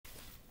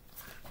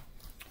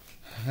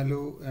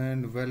Hello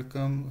and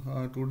welcome.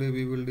 Today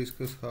we will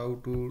discuss how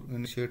to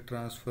initiate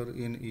transfer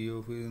in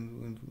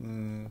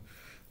eOffice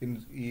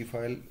in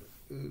e-file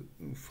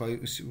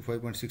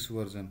 5.6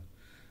 version.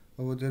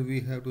 Over there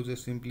we have to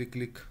just simply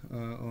click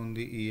on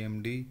the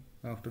EMD.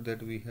 After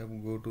that we have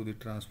go to the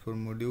transfer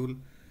module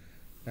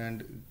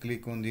and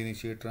click on the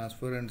initiate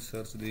transfer and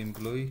search the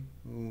employee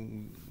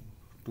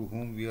to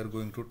whom we are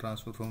going to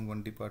transfer from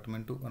one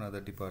department to another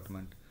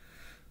department.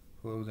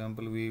 For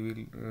example, we will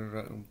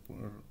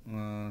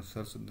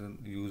search the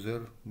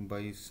user by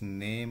his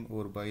name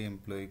or by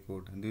employee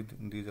code.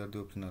 These are the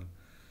optional.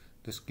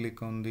 Just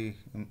click on the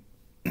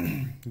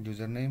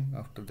username.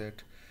 After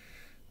that,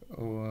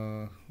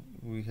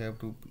 we have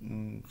to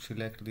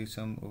select the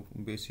some of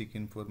basic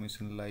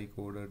information like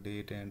order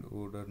date and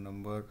order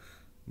number.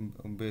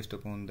 Based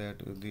upon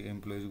that, the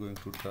employee is going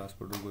to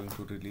transfer or going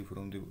to relieve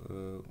from the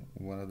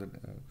one other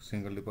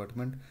single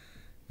department,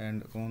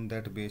 and on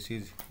that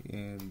basis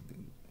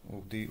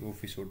of the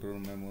office order or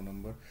memo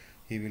number,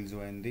 he will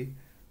join the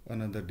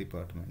another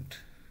department.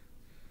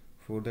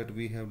 For that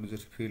we have to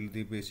just fill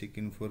the basic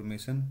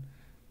information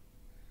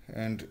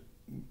and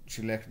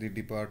select the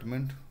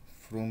department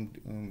from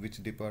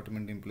which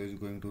department employee is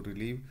going to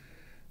relieve,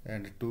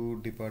 and two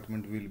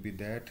department will be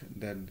that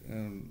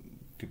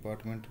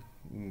department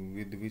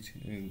with which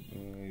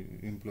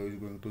employee is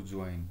going to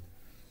join.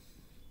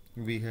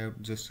 We have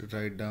just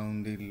write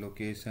down the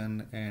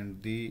location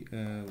and the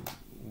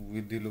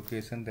with the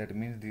location, that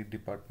means the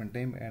department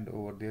name, and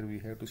over there we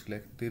have to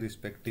select the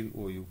respective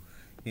OU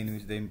in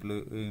which the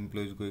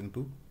employee is going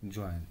to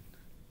join.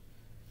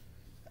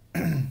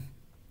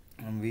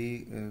 And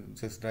we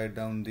just write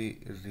down the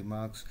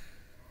remarks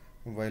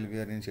while we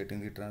are initiating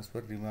the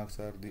transfer. Remarks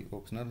are the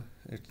optional,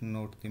 it's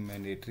not the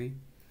mandatory,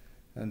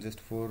 and just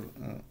for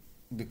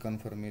the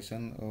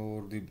confirmation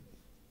or the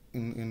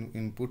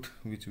input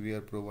which we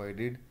are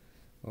provided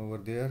over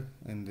there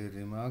in the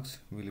remarks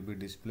will be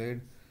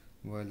displayed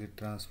while the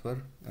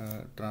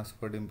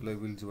transferred employee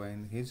will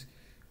join his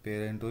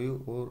parent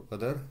OU or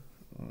other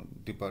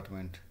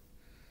department.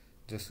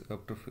 Just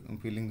after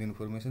filling the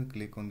information,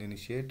 click on the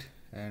initiate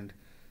and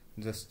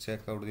just check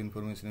out the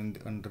information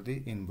under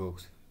the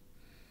inbox.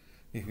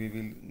 If we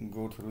will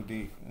go through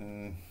the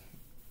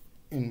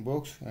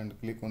inbox and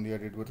click on the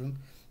edit button,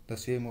 the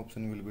same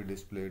option will be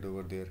displayed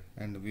over there,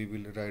 and we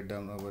will write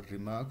down our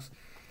remarks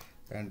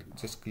and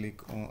just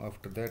click on.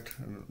 After that,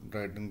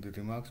 writing the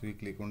remarks, we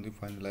click on the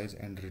finalize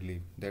and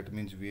relieve. That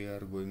means we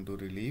are going to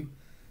relieve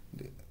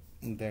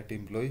that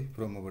employee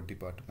from our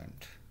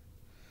department.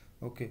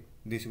 Okay,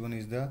 this one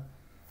is the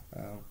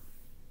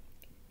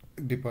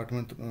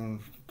department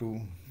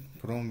to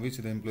from which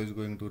the employee is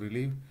going to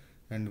relieve,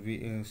 and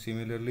we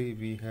similarly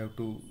we have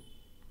to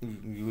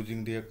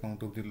using the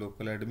account of the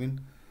local admin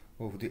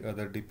of the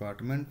other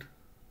department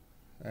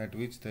at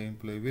which the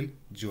employee will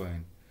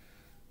join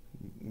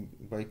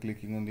by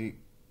clicking on the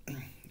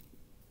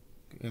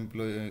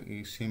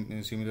employee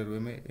similar way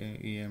में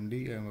EMD,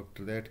 and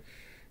after that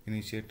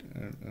initiate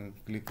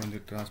click on the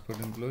transferred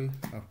employee.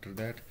 After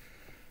that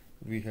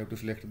we have to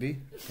select the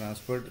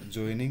transferred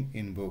joining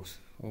inbox.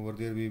 Over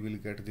there we will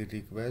get the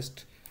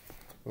request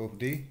of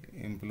the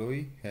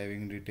employee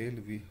having detail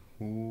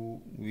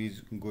who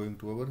is going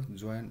to our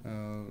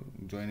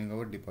joining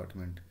our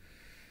department.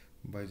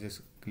 By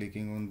just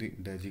clicking on the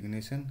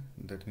designation,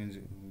 that means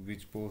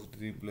which post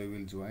the employee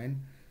will join,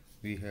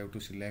 we have to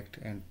select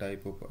and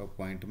type of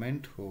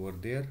appointment over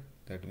there,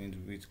 that means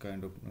which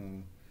kind of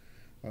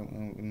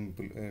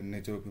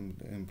nature of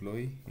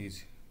employee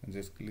is.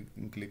 Just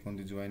click on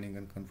the joining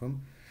and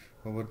confirm.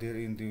 Over there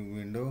in the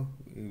window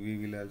we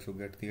will also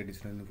get the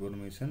additional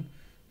information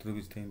through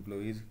which the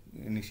employee is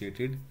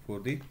initiated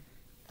for the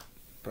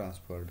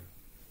transferred.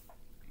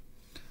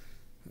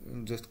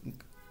 Just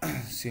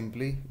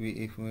simply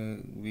if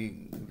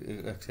we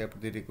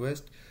accept the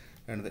request,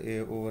 and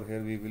over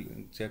here we will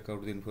check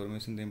out the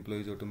information, the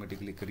employee is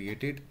automatically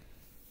created.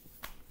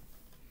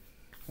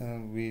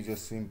 We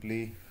just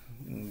simply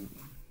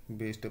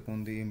based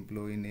upon the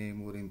employee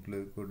name or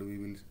employee code, we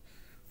will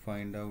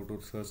find out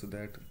or search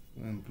that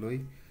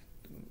employee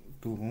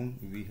to whom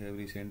we have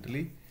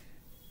recently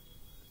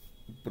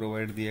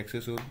provide the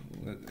access or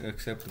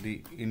accept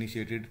the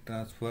initiated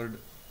transferred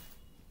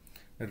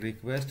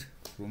request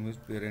from his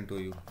parent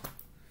OU.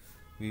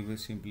 We will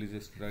simply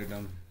just write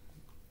down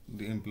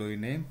the employee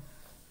name,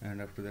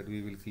 and after that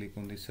we will click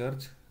on the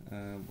search.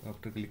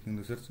 After clicking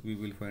the search, we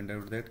will find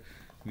out that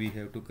we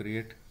have to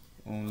create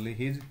only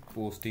his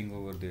posting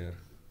over there.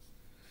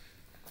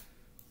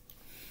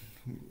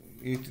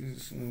 It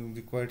is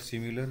quite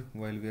similar.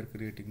 While we are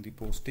creating the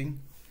posting,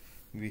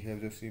 we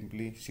have to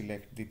simply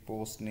select the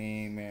post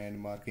name and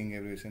marking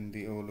everything,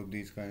 all of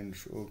these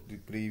kinds of the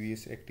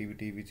previous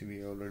activity which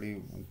we are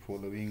already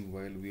following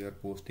while we are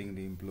posting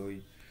the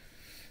employee.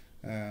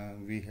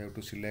 We have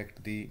to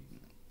select the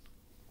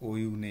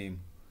OU name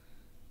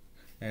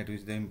at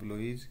which the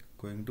employee is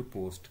going to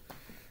post,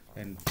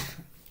 and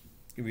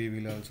we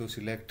will also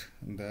select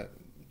the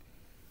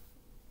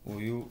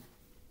OU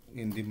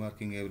in the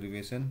marking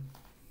abbreviation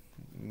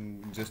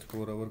just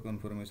for our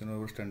confirmation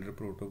of our standard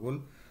protocol,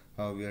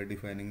 how we are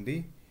defining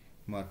the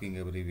marking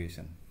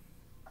abbreviation.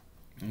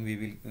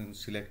 We will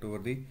select over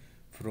the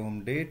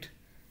from date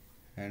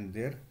and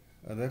their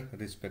other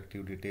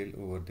respective detail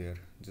over there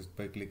just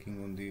by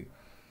clicking on the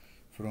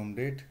from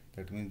date.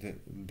 That means the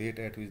date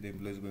at which the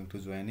employee is going to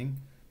joining.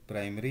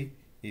 Primary,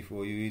 if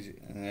OU is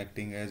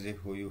acting as a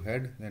OU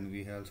head, then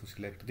we also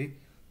select the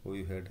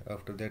OU head.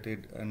 After that,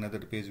 another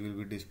page will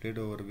be displayed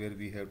over where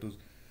we have to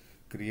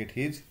create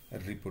his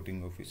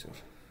reporting officer,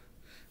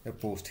 a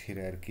post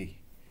hierarchy.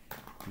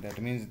 That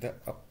means the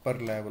upper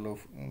level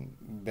of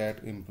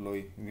that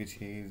employee which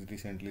he is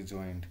recently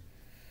joined.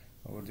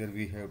 Over there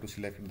we have to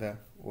select the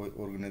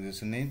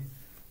organization name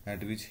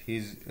at which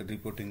his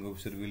reporting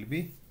officer will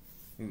be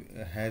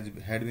had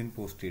been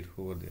posted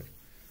over there.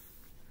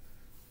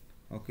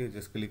 Okay,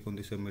 just click on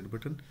the submit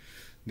button.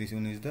 This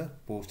one is the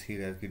post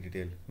hierarchy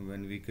detail.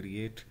 When we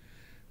create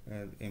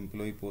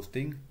employee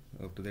posting,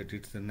 after that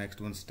it's the next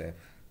one step.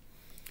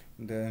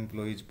 The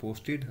employee is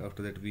posted.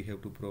 After that we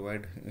have to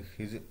provide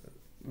his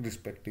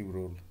respective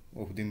role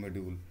of the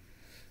module.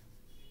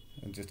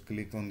 Just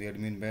click on the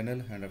admin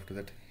panel, and after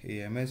that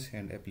AMS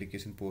and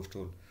application post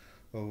role.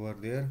 Over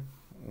there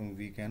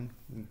we can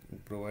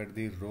provide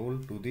the role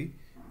to the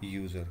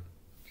user.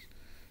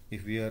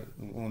 If we are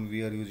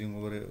using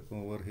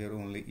over here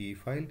only e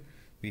file,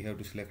 we have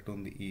to select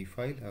on the e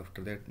file.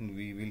 After that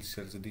we will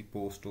search the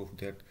post of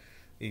that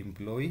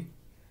employee,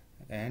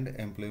 and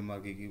employee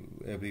marking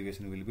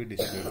abbreviation will be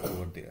displayed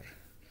over there.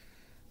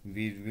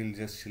 We will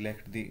just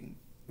select the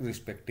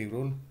respective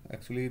role.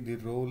 Actually the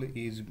role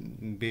is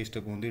based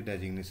upon the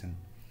designation.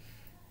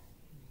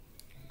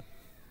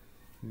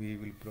 We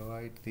will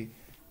provide the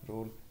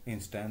role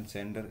instance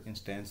sender,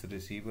 instance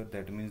receiver.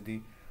 That means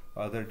the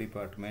other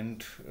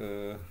department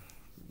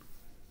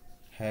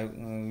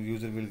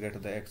user will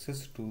get the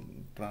access to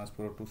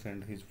transfer or to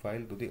send his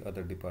file to the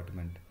other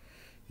department.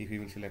 If we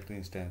will select the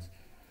instance,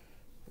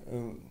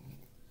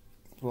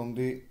 from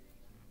the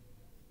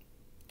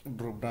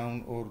drop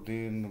down or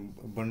the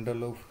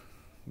bundle of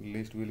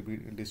list will be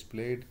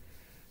displayed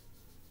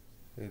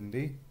in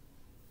the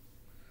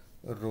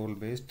role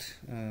based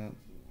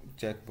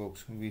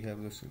checkbox. We have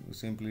to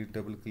simply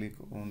double click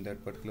on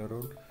that particular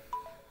role.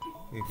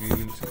 If we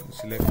will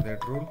select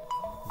that role,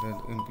 the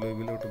employee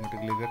will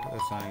automatically get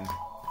assigned.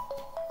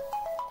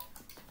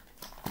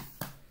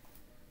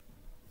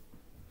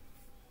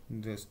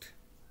 Just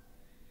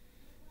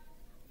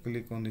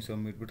click on the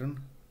submit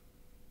button,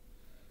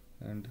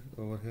 and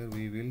over here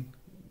we will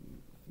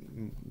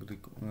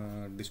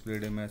display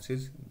a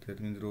message that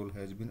means role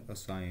has been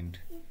assigned.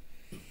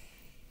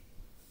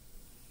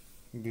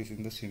 This is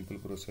the simple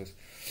process.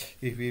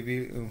 If we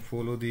will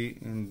follow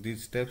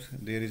these steps,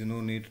 there is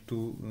no need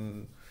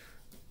to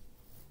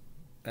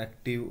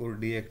active or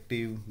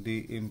deactive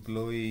the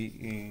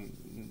employee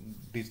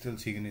digital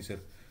signature.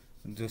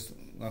 Just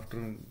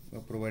after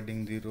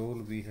providing the role,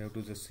 we have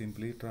to just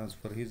simply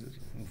transfer his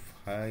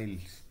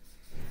files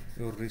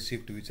or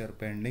receipt which are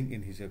pending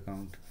in his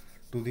account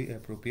to the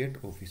appropriate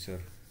officer.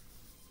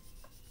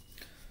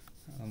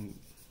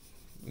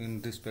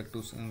 In respect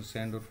to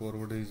send or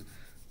forward is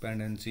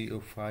pendency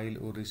of file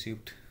or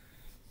receipt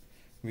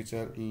which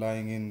are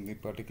lying in the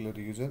particular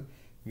user,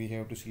 we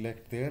have to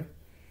select their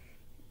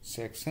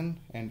section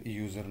and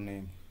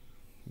username.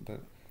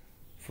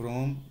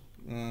 From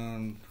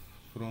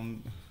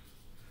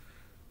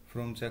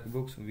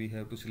checkbox we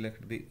have to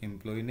select the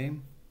employee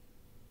name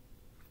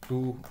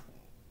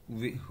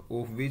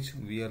of which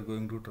we are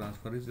going to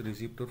transfer his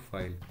receipt or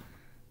file,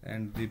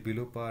 and the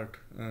below part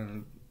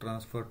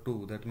transfer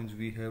to, that means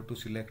we have to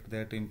select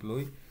that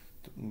employee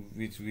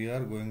which we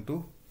are going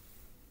to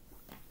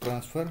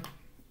transfer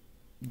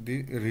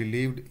the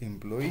relieved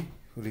employee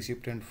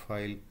receipt and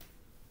file.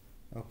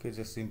 Okay,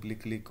 just simply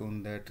click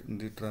on that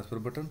the transfer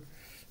button.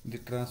 The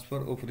transfer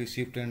of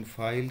receipt and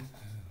file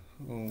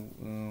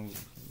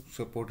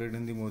supported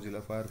in the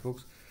Mozilla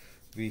Firefox.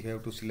 We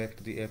have to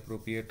select the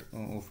appropriate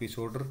office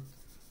order,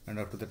 and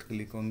after that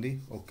click on the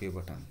OK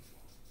button.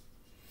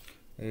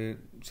 A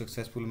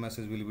successful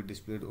message will be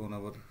displayed on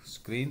our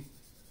screen.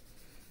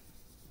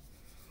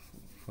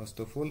 First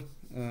of all,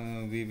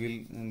 we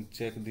will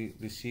check the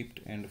receipt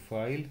and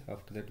file.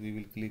 After that we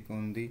will click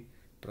on the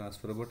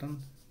transfer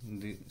button.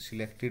 The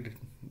selected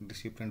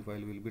receipt and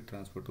file will be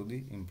transferred to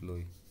the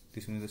employee.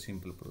 This is the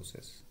simple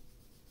process.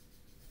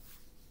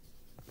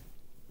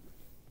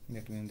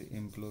 That means the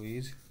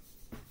employee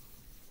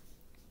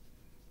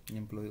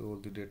all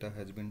the data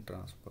has been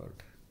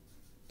transferred,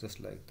 just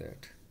like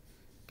that.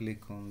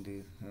 Click on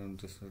the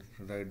just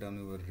write down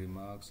your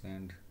remarks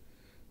and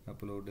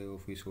upload a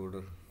office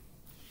order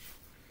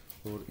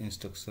or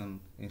instruction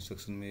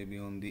may be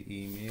on the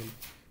email.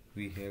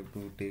 We have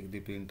to take the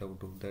print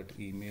out of that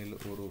email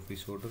or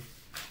office order.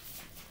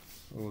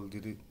 All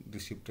the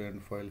receipt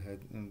and file has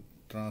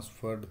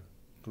transferred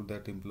to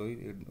that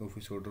employee.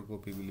 Office order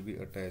copy will be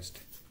attached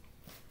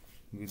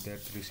with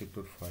that receipt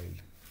or file.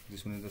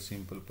 This one is the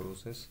simple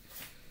process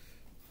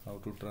how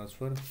to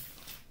transfer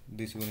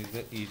This one is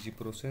the easy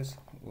process.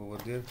 Over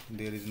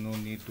there is no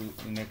need to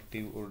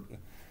inactive or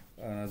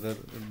another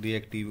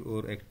deactive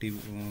or active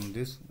on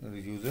this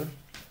user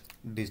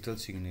digital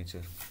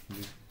signature.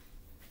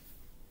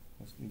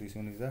 This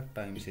one is the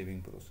time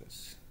saving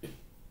process.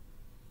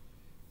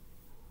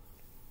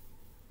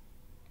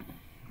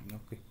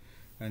 Okay,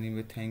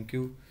 anyway, thank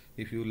you.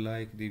 If you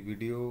like the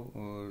video,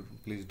 or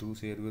please do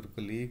share your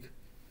colleague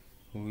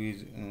who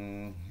is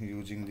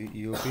using the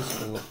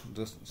eOffice or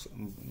just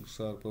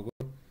sharp over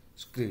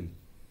screen.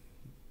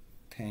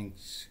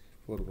 Thanks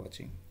for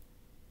watching.